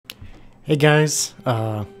Hey guys,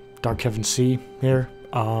 DarkkevinC here.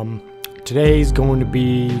 Today's going to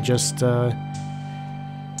be just I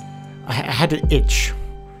had an itch.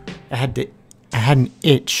 I had an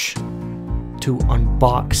itch to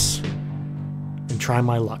unbox and try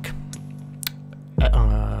my luck.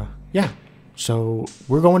 Yeah. So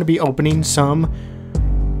we're going to be opening some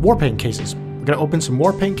warpaint cases. We're gonna open some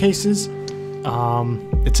warpaint cases.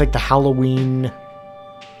 It's like the Halloween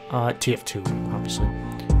TF2, obviously.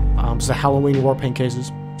 It's the Halloween warpaint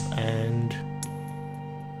cases, and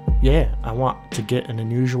yeah, I want to get an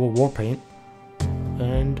unusual warpaint,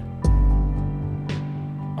 and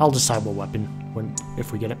I'll decide what weapon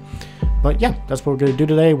if we get it. But yeah, that's what we're gonna do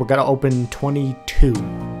today. We're gonna open 22,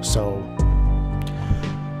 so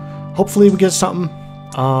hopefully we get something.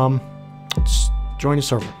 Let's join the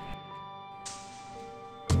server.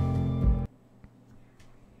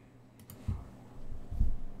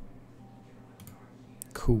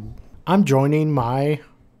 Cool. I'm joining my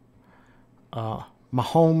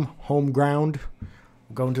home ground.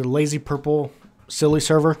 I'm going to the Lazy Purple silly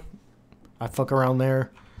server. I fuck around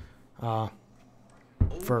there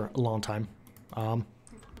for a long time.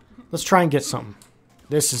 Let's try and get something.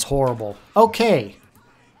 This is horrible. Okay.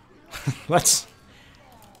 let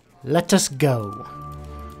us go.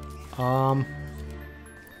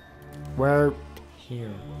 We're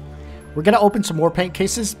here. We're gonna open some warpaint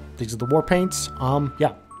cases. These are the warpaints.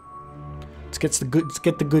 Yeah. Let's get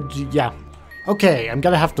the good. Yeah. Okay, I'm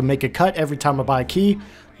gonna have to make a cut every time I buy a key.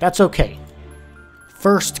 That's okay.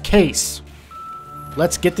 First case.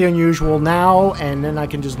 Let's get the unusual now, and then I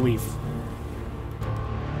can just leave.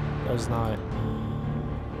 That's not.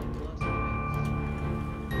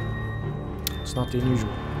 It's not the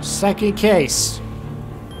unusual. Second case.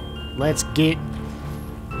 Let's get.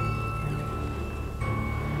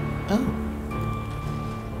 Oh.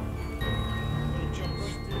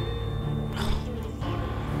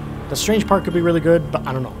 The strange part could be really good, but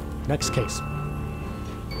I don't know. Next case.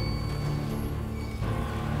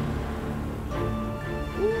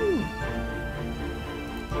 Ooh.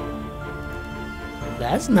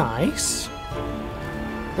 That's nice.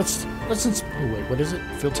 Let's wait, what is it?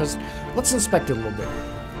 Field test. Let's inspect it a little bit.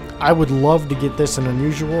 I would love to get this an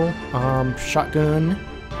unusual shotgun.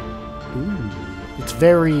 Ooh. It's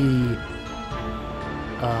very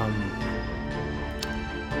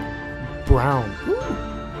brown. Ooh.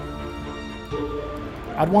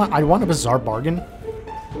 I'd want a bizarre bargain.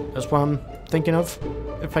 That's what I'm thinking of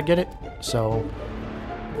if I get it. So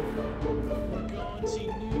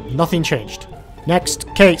nothing changed. Next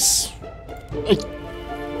case. Hey.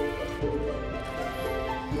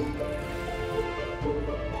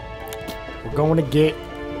 We're going to get.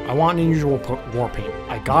 I want an unusual warpaint.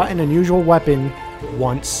 I got an unusual weapon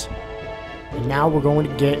once, and now we're going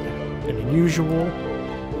to get an unusual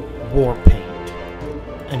warpaint.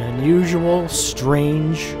 An unusual,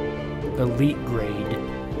 strange, elite grade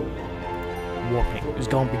warpaint. It's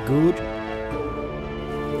gonna be good.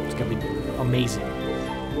 It's gonna be amazing.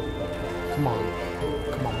 Come on.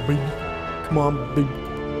 Come on, baby. Come on, baby.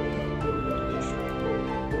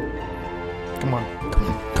 Come on. Come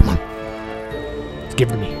on. Come on. Give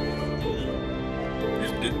it to me.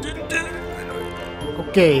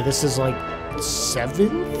 Okay, this is like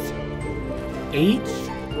 7th? 8th?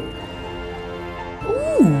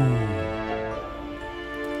 Ooh.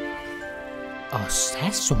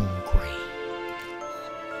 Assassin grade.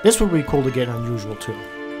 This would be cool to get unusual too.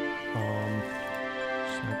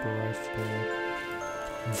 Sniper rifle.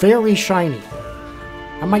 Very shiny.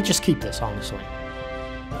 I might just keep this, honestly.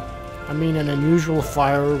 I mean, an unusual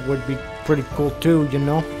fire would be pretty cool too, you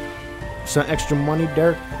know? Some extra money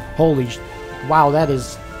there. Holy, wow, that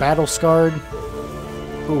is battle scarred.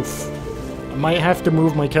 Oof. I might have to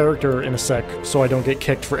move my character in a sec so I don't get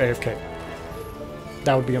kicked for AFK.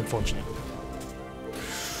 That would be unfortunate.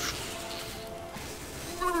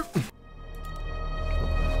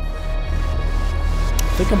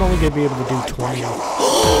 I think I'm only going to be able to do 20.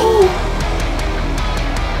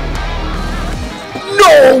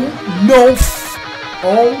 No! No!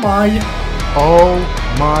 Oh my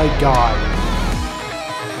god.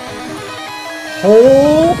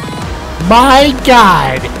 Oh my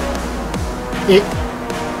god!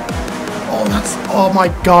 Oh my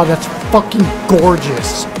god, that's fucking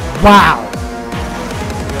gorgeous. Wow.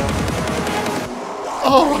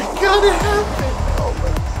 Oh my god, it happened.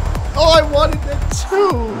 Oh, I wanted it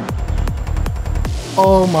too.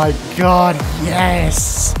 Oh my god,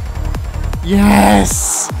 yes.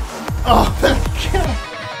 Yes. Oh my god.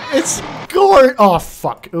 It's gorgeous. Oh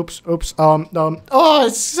fuck. Oops. Oh,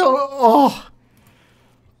 it's so, oh,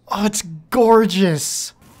 it's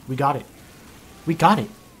gorgeous. We got it. We got it.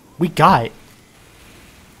 We got...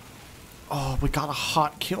 Oh, we got a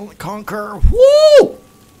hot kill and conquer. Woo!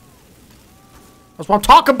 That's what I'm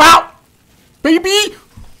talking about, baby!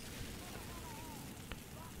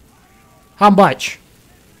 How much?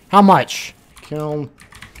 How much? Kill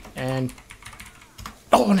and...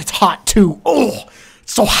 Oh, and it's hot too. Oh,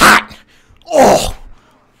 it's so hot. Oh.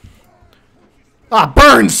 Ah,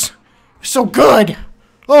 burns. So good.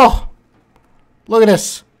 Oh. Look at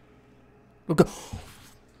this. Look at...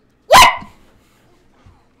 What?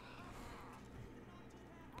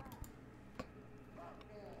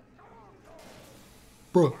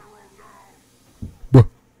 Bro. Bro.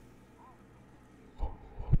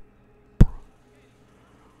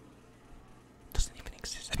 Doesn't even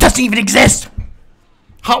exist. It doesn't even exist.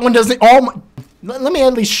 Hot one doesn't. Oh my. Let me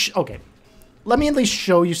at least. Okay. Let me at least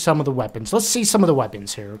show you some of the weapons. Let's see some of the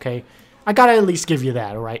weapons here, okay? I gotta at least give you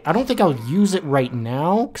that, alright? I don't think I'll use it right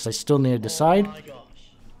now, because I still need to decide. Oh my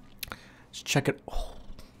gosh. Let's check it. Oh.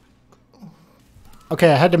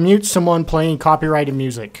 Okay, I had to mute someone playing copyrighted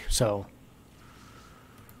music, so.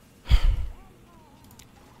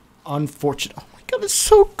 Unfortunate. Oh my god, it's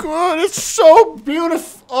so good. It's so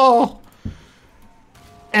beautiful. Oh.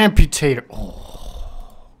 Amputator.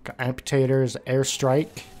 Oh. Got amputators,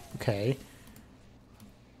 airstrike. Okay.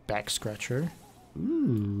 Back scratcher.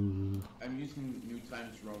 Ooh. I'm using New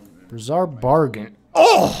Times Roman. Bizarre bargain.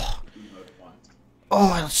 Oh!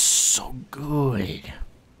 Oh, that's so good.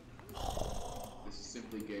 This is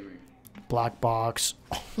simply gaming. Black box.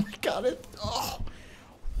 Oh my god, it. Oh.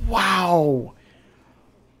 Wow.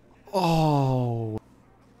 Oh.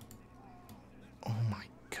 Oh my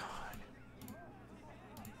god.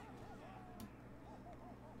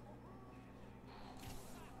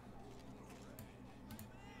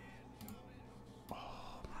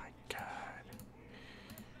 Oh my god.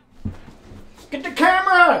 Get the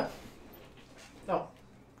camera! Oh.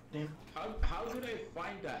 Damn. How did I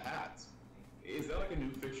find a hat? Is that like a new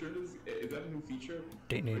feature? Is that a new feature?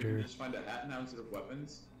 Detonator. Where you can just find a hat now instead of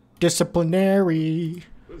weapons? Disciplinary.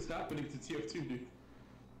 What's happening to TF2, dude?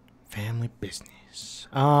 Family business.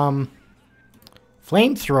 Flamethrower.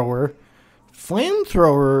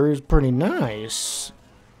 Flamethrower is pretty nice.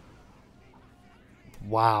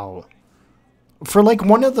 Wow. For like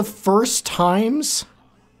one of the first times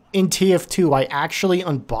in TF2 I actually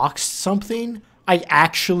unboxed something I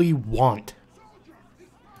actually want.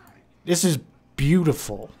 This is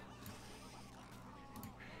beautiful.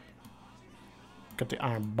 Got the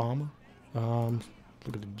iron bomber.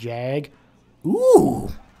 Look at the Jag. Ooh.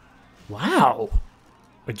 Wow.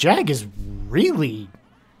 The Jag is really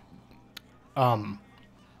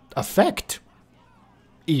effect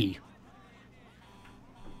E.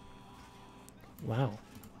 Wow.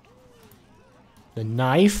 The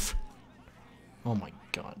knife. Oh my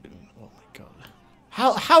god, dude. Oh my god.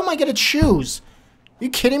 How am I gonna choose? Are you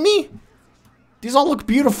kidding me? These all look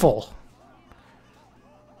beautiful.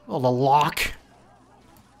 Oh, the lock.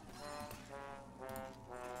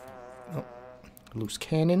 Oh, loose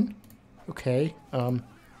cannon. Okay.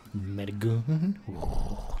 Metagun.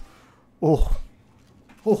 Oh. Oh.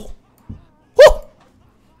 Oh. Oh.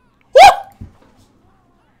 Oh.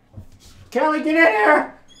 Kelly, get in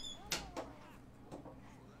here!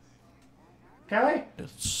 Kelly?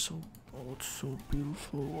 It's so, oh, it's so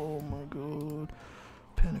beautiful. Oh my god.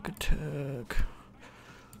 Panic attack.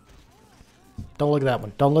 Don't look at that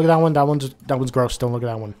one. Don't look at that one. That one's gross. Don't look at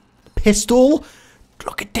that one. Pistol?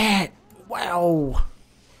 Look at that. Wow.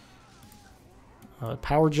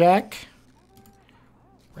 Power jack.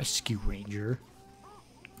 Rescue Ranger.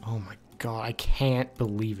 Oh my god, I can't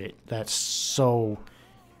believe it. That's so...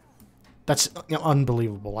 That's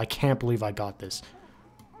unbelievable. I can't believe I got this.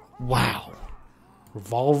 Wow.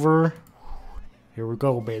 Revolver. Here we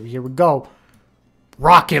go, baby. Here we go.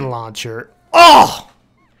 Rocket launcher. Oh!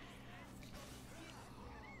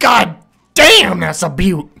 God damn, that's a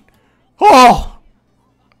beaut. Oh!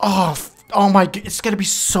 Oh my... It's gonna be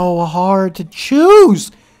so hard to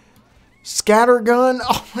choose. Scattergun.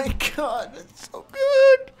 Oh my god, that's so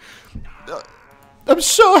good. I'm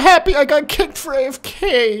so happy I got kicked for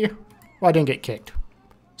AFK. Well, I didn't get kicked.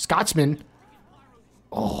 Scotsman.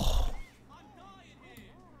 Oh.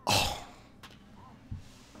 Oh.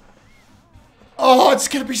 Oh, it's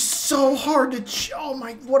gonna be so hard to... Oh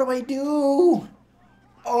my... What do I do?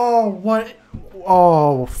 Oh, what...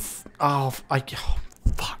 Oh. Oh, fuck.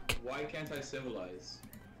 Why can't I civilize?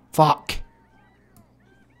 Fuck.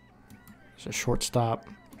 It's a shortstop.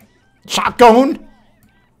 Shotgun!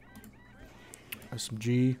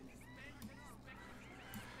 SMG.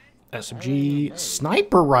 SMG.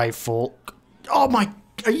 Sniper rifle. Oh my...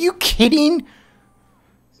 Are you kidding?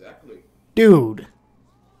 Exactly. Dude.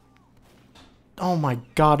 Oh my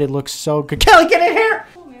god, it looks so good. Kelly, get in here!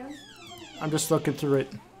 Oh, man. I'm just looking through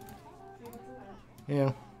it.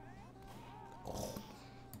 Yeah.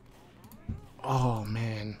 Oh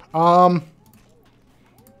man. Oh,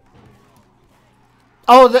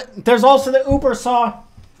 there's also the Uber saw.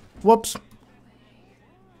 Whoops.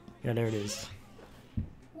 Yeah, there it is.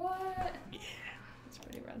 What? Yeah. It's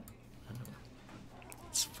pretty red.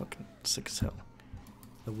 It's fucking sick as hell.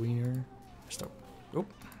 The wiener. Oh,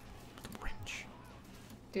 the wrench.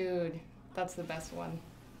 Dude, that's the best one.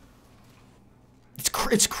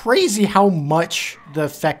 It's crazy how much the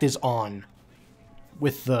effect is on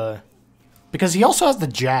with the, because he also has the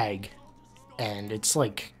jag, and it's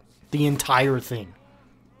like the entire thing.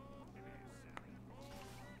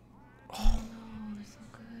 Oh, it's so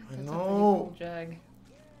good. That's a pretty cool jag.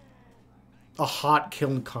 A hot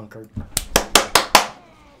kill and conquered.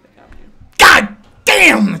 God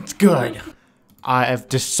damn, it's good. I have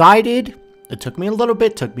decided, it took me a little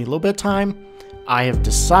bit of time. I have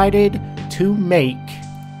decided to make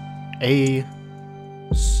a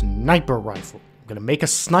sniper rifle. I'm gonna make a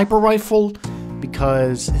sniper rifle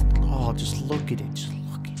because, oh, just look at it, just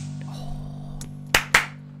look at it.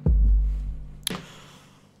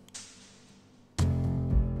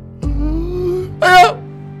 Oh,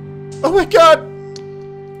 oh my god,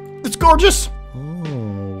 it's gorgeous.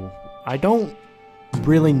 Oh, I don't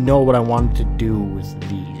really know what I wanted to do with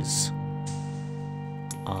these.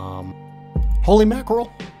 Holy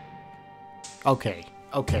mackerel. Okay,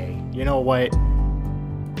 okay. You know what?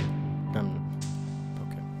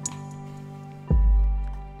 Okay.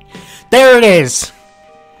 There it is.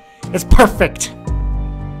 It's perfect.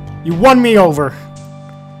 You won me over.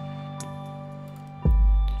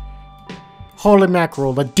 Holy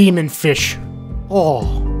mackerel, the demon fish.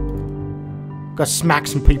 Oh. Gotta smack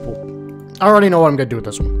some people. I already know what I'm gonna do with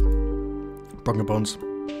this one. Broken bones.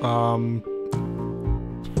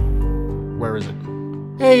 Where is it?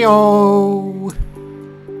 Heyo!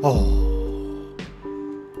 Oh.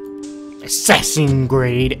 Assassin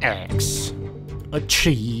grade X.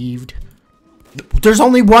 Achieved. There's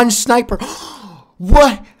only one sniper.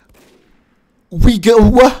 What?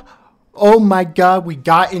 What? Oh my god, we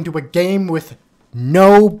got into a game with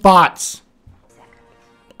no bots.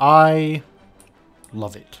 I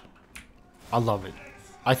love it. I love it.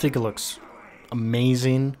 I think it looks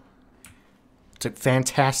amazing. It's a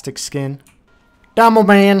fantastic skin. Demo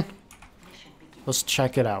man. Let's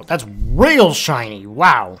check it out. That's real shiny.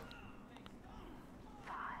 Wow.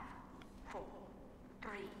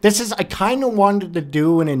 This is, I kind of wanted to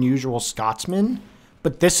do an unusual Scotsman,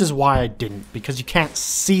 but this is why I didn't. Because you can't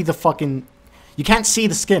see the fucking, you can't see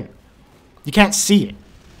the skin. You can't see it.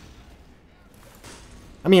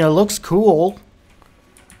 I mean, it looks cool.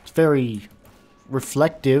 It's very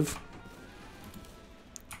reflective.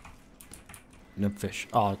 Nymphish.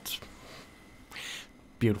 Oh, it's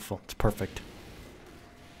beautiful. It's perfect.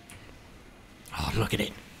 Oh, look at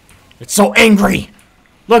it. It's so angry.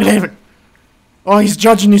 Look at it. Oh, he's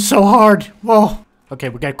judging you so hard. Whoa. Okay,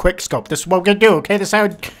 we got a quick scope. This is what we're gonna do, okay? This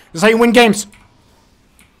is how you win games.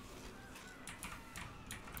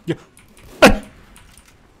 Yeah. Come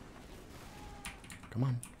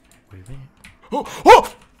on. Wait a minute. Oh!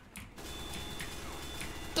 Oh!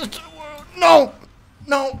 No!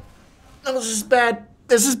 No! No, this is bad.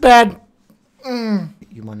 This is bad.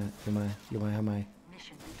 You wanna have my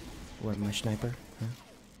sniper?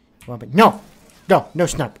 Huh? No! No, no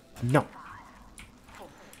sniper. No.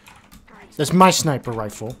 That's my sniper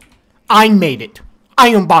rifle. I made it. I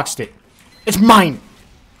unboxed it. It's mine.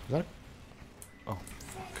 Is that it? Oh,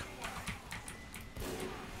 fuck.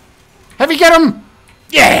 Heavy, get him!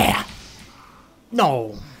 Yeah!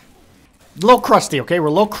 No. A little crusty, okay? We're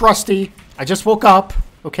a little crusty. I just woke up,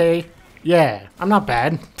 okay? Yeah, I'm not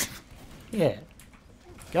bad. Yeah.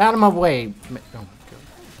 Get out of my way. Oh,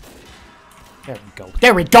 there we go.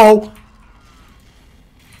 There we go!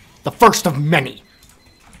 The first of many.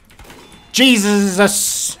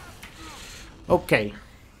 Jesus! Okay.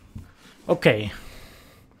 Okay.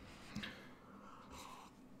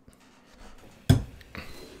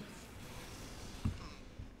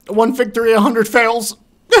 One victory, 100 fails.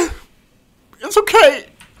 It's okay.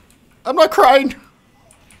 I'm not crying.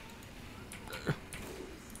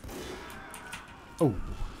 Oh.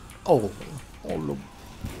 Oh. Oh, no.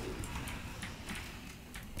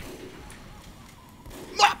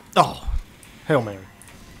 Oh. Hail Mary.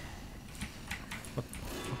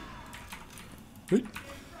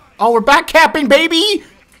 Oh, we're back capping, baby!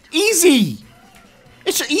 Easy!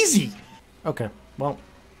 It's easy. Okay, well.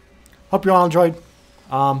 Hope you all enjoyed.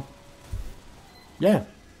 Yeah,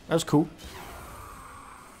 that was cool.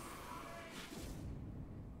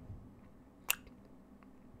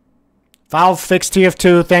 Valve fix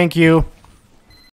TF2. Thank you.